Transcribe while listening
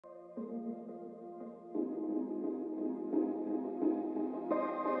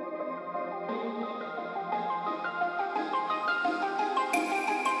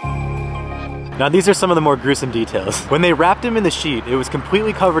Now these are some of the more gruesome details. When they wrapped him in the sheet, it was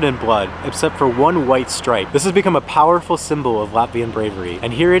completely covered in blood, except for one white stripe. This has become a powerful symbol of Latvian bravery.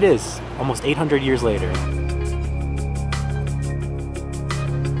 And here it is, almost 800 years later.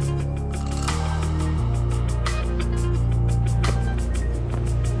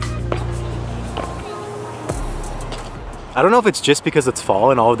 I don't know if it's just because it's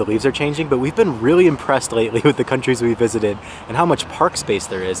fall and all of the leaves are changing, but we've been really impressed lately with the countries we visited and how much park space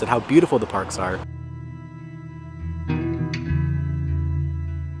there is and how beautiful the parks are.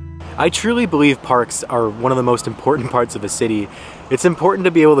 I truly believe parks are one of the most important parts of a city. It's important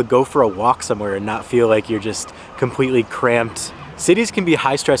to be able to go for a walk somewhere and not feel like you're just completely cramped. Cities can be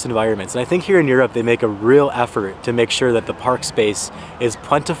high-stress environments, and I think here in Europe they make a real effort to make sure that the park space is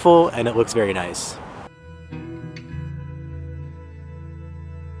plentiful and it looks very nice.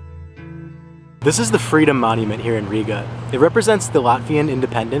 This is the Freedom Monument here in Riga. It represents the Latvian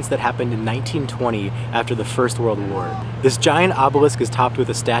independence that happened in 1920 after the First World War. This giant obelisk is topped with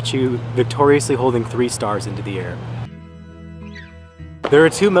a statue victoriously holding 3 stars into the air. There are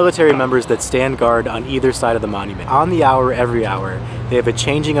 2 military members that stand guard on either side of the monument. On the hour, every hour, they have a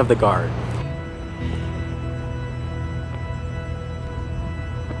changing of the guard.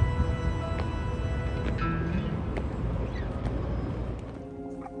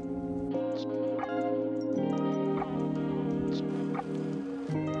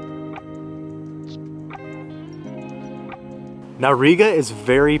 Now Riga is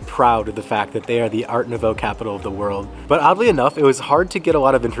very proud of the fact that they are the Art Nouveau capital of the world, but oddly enough it was hard to get a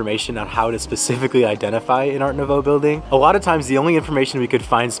lot of information on how to specifically identify an Art Nouveau building. A lot of times the only information we could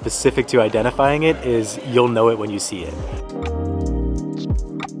find specific to identifying it is you'll know it when you see it.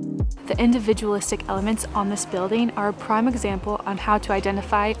 The individualistic elements on this building are a prime example on how to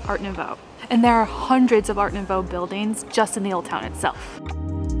identify Art Nouveau. And there are hundreds of Art Nouveau buildings just in the Old Town itself.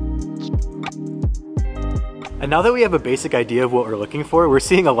 And now that we have a basic idea of what we're looking for, we're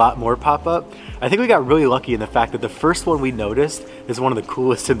seeing a lot more pop up. I think we got really lucky in the fact that the first one we noticed is one of the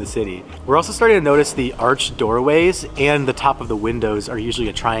coolest in the city. We're also starting to notice the arched doorways, and the top of the windows are usually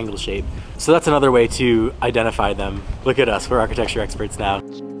a triangle shape. So that's another way to identify them. Look at us, we're architecture experts now.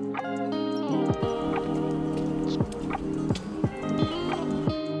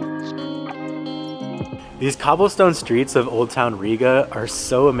 These cobblestone streets of Old Town Riga are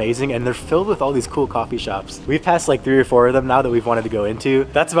so amazing, and they're filled with all these cool coffee shops. We've passed like 3 or 4 of them now that we've wanted to go into.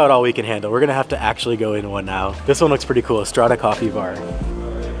 That's about all we can handle. We're gonna have to actually go in one now. This one looks pretty cool, Strata Coffee Bar.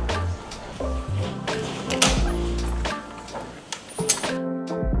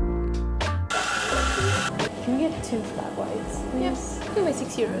 Can we get 2 flat whites, please? Yes, give me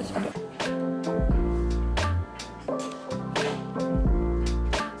 €6. Okay.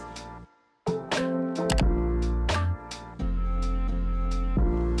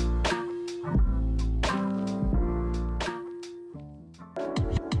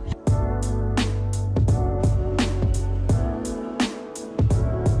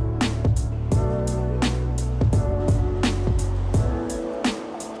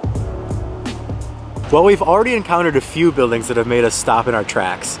 Well, we've already encountered a few buildings that have made us stop in our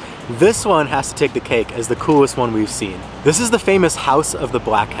tracks. This one has to take the cake as the coolest one we've seen. This is the famous House of the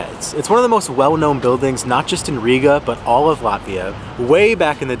Blackheads. It's one of the most well-known buildings, not just in Riga, but all of Latvia. Way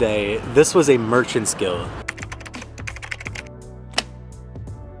back in the day, this was a merchant's guild.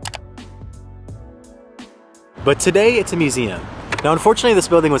 But today, it's a museum. Now, unfortunately, this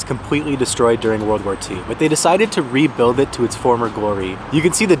building was completely destroyed during World War II, but they decided to rebuild it to its former glory. You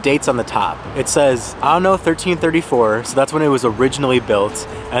can see the dates on the top. It says, Anno 1334, so that's when it was originally built,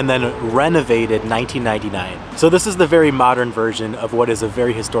 and then renovated 1999. So this is the very modern version of what is a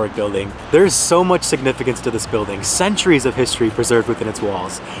very historic building. There's so much significance to this building, centuries of history preserved within its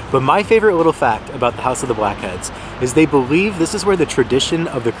walls. But my favorite little fact about the House of the Blackheads is they believe this is where the tradition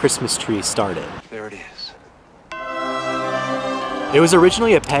of the Christmas tree started. There it is. It was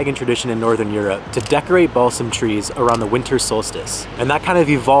originally a pagan tradition in Northern Europe to decorate balsam trees around the winter solstice, and that kind of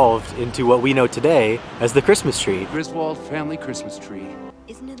evolved into what we know today as the Christmas tree. Griswold family Christmas tree.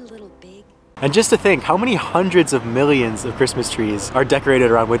 Isn't it a little big? And just to think how many hundreds of millions of Christmas trees are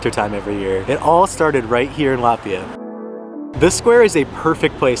decorated around wintertime every year. It all started right here in Latvia. This square is a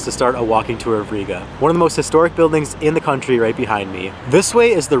perfect place to start a walking tour of Riga, one of the most historic buildings in the country right behind me. This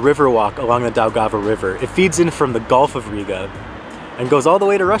way is the river walk along the Daugava River. It feeds in from the Gulf of Riga and goes all the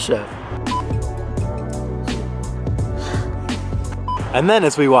way to Russia. And then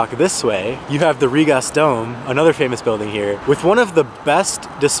as we walk this way, you have the Rigas Dome, another famous building here, with one of the best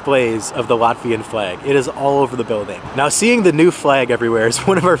displays of the Latvian flag. It is all over the building. Now, seeing the new flag everywhere is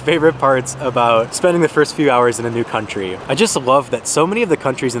one of our favorite parts about spending the first few hours in a new country. I just love that so many of the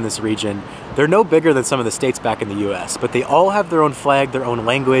countries in this region They're no bigger than some of the states back in the US, but they all have their own flag, their own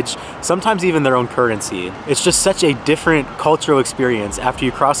language, sometimes even their own currency. It's just such a different cultural experience after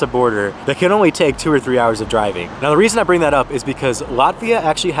you cross a border that can only take 2 or 3 hours of driving. Now the reason I bring that up is because Latvia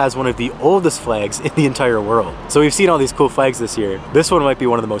actually has one of the oldest flags in the entire world. So we've seen all these cool flags this year. This one might be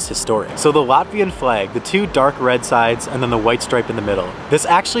one of the most historic. So the Latvian flag, the 2 dark red sides and then the white stripe in the middle. This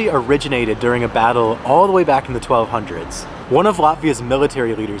actually originated during a battle all the way back in the 1200s. One of Latvia's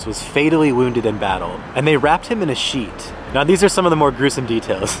military leaders was fatally wounded in battle, and they wrapped him in a sheet. Now these are some of the more gruesome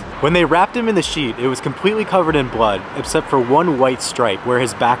details. When they wrapped him in the sheet, it was completely covered in blood, except for one white stripe where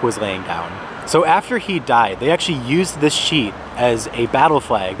his back was laying down. So after he died, they actually used this sheet as a battle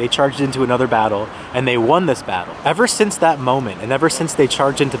flag. They charged into another battle, and they won this battle. Ever since that moment, and ever since they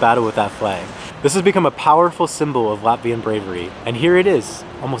charged into battle with that flag, this has become a powerful symbol of Latvian bravery. And here it is,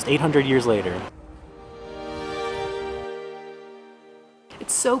 almost 800 years later.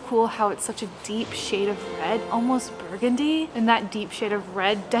 It's so cool how it's such a deep shade of red, almost burgundy, and that deep shade of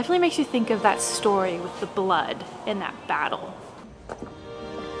red definitely makes you think of that story with the blood in that battle.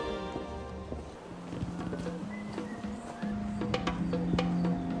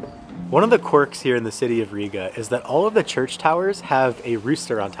 One of the quirks here in the city of Riga is that all of the church towers have a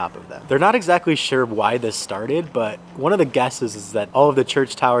rooster on top of them. They're not exactly sure why this started, but one of the guesses is that all of the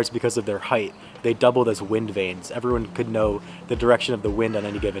church towers, because of their height, they doubled as wind vanes. Everyone could know the direction of the wind on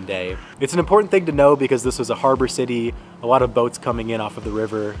any given day. It's an important thing to know because this was a harbor city, a lot of boats coming in off of the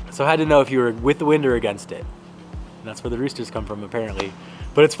river. So I had to know if you were with the wind or against it. And that's where the roosters come from, apparently.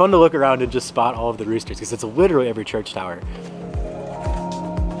 But it's fun to look around and just spot all of the roosters because it's literally every church tower.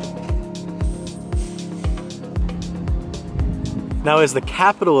 Now, as the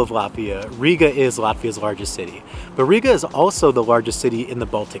capital of Latvia, Riga is Latvia's largest city. But Riga is also the largest city in the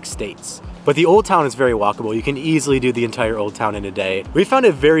Baltic states. But the Old Town is very walkable. You can easily do the entire Old Town in a day. We found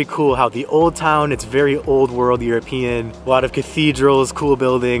it very cool how the Old Town, it's very old world European, a lot of cathedrals, cool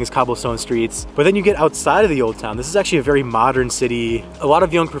buildings, cobblestone streets. But then you get outside of the Old Town. This is actually a very modern city. A lot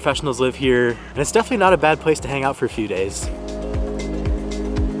of young professionals live here, and it's definitely not a bad place to hang out for a few days.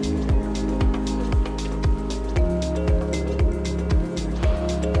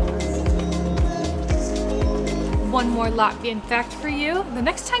 One more Latvian fact for you. The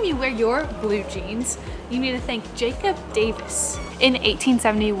next time you wear your blue jeans, you need to thank Jacob Davis. In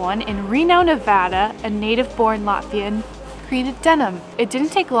 1871, in Reno, Nevada, a native-born Latvian created denim. It didn't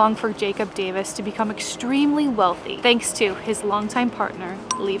take long for Jacob Davis to become extremely wealthy, thanks to his longtime partner,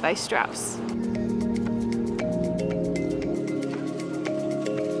 Levi Strauss.